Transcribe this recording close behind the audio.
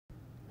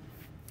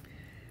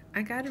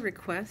I got a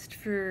request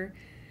for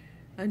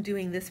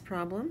doing this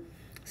problem.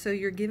 So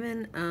you're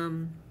given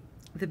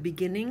the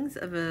beginnings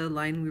of a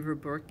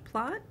Lineweaver-Burke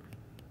plot,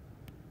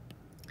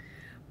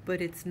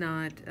 but it's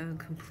not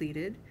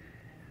completed.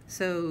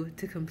 So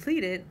to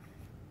complete it,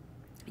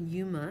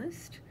 you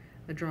must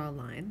draw a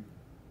line.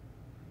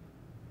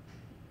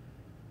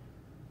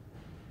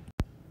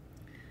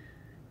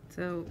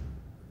 So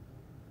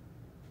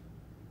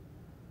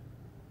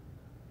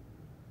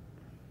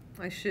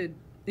you should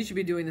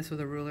be doing this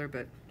with a ruler,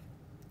 but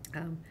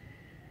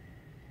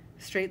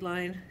straight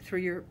line through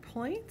your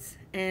points.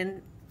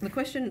 And the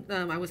question,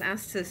 I was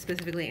asked to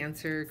specifically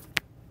answer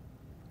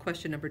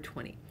question number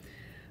 20.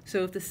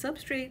 So if the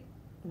substrate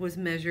was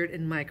measured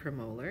in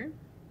micromolar,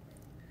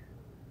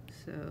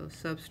 so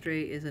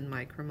substrate is in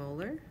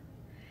micromolar,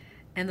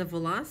 and the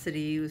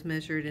velocity was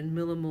measured in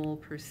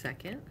millimole per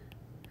second,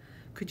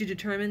 could you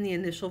determine the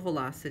initial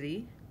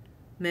velocity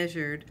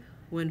measured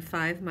when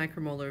 5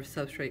 micromolar of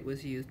substrate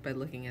was used by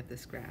looking at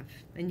this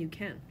graph? And you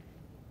can.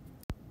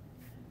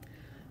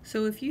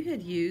 So if you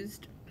had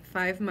used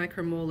 5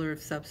 micromolar of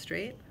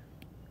substrate,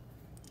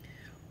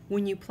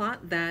 when you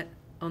plot that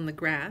on the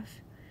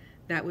graph,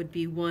 that would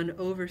be 1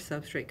 over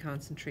substrate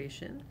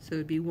concentration. So it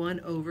would be 1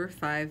 over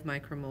 5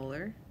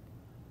 micromolar.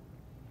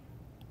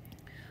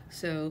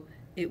 So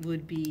it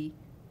would be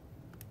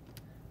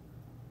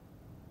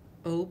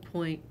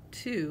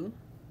 0.2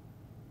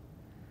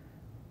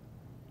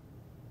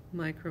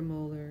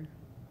 micromolar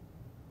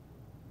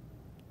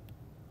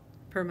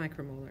per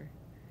micromolar.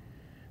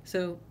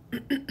 So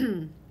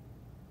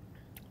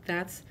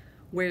that's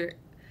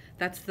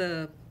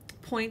the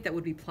point that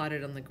would be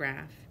plotted on the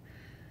graph.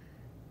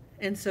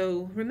 And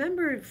so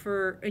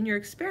remember, in your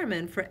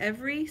experiment, for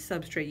every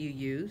substrate you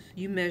use,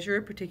 you measure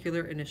a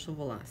particular initial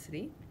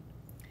velocity,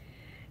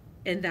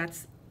 and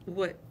that's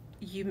what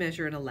you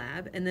measure in a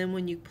lab. And then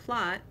when you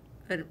plot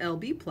an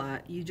LB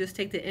plot, you just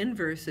take the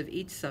inverse of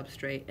each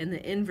substrate and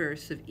the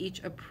inverse of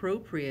each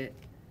appropriate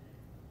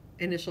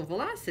initial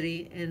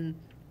velocity and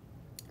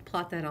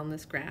plot that on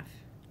this graph.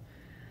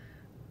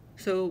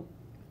 So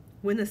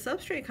when the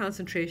substrate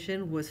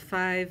concentration was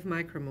 5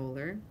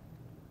 micromolar,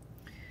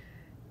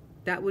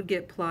 that would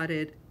get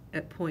plotted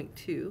at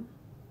 0.2.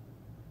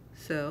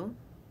 So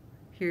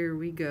here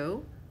we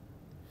go.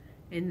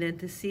 And then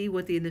to see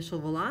what the initial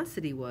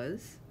velocity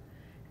was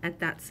at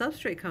that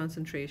substrate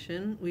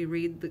concentration, we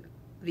read the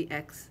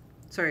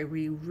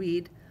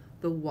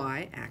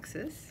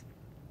y-axis.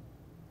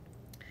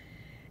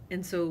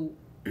 And so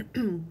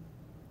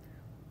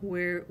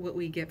what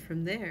we get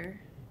from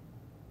there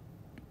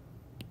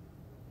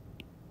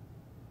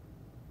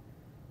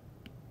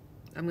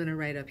I'm going to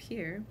write up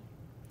here.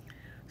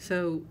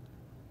 So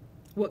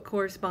what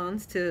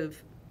corresponds to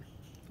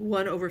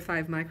 1 over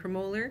 5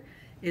 micromolar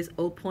is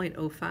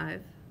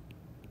 0.05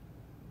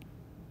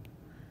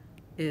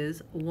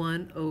 is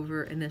 1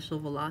 over initial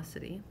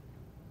velocity.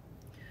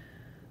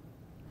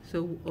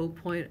 So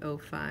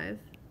 0.05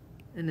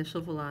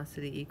 initial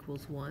velocity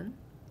equals 1.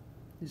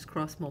 Just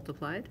cross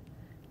multiplied.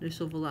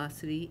 Initial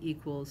velocity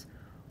equals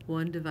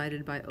 1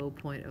 divided by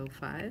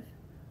 0.05,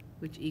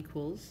 which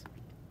equals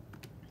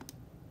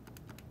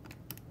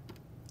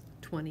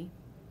 20.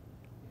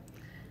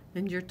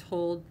 And you're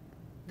told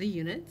the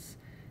units,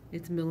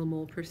 it's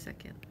millimole per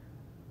second.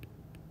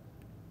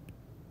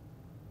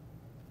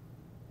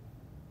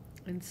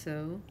 And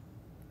so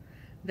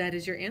that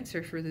is your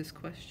answer for this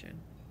question.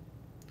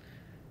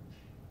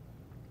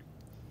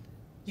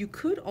 You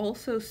could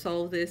also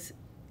solve this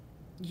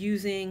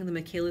using the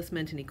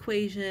Michaelis-Menten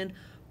equation,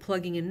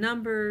 plugging in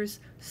numbers,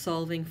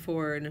 solving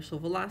for initial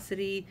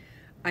velocity.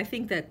 I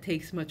think that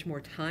takes much more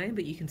time,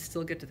 but you can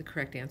still get to the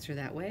correct answer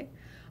that way.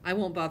 I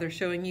won't bother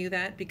showing you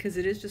that because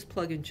it is just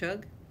plug and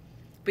chug,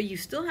 but you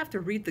still have to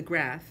read the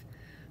graph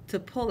to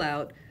pull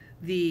out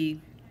the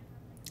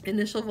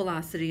initial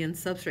velocity and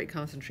substrate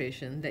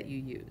concentration that you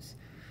use,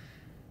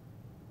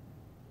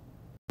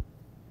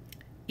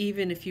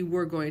 even if you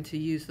were going to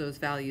use those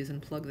values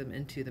and plug them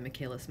into the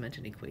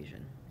Michaelis-Menten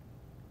equation.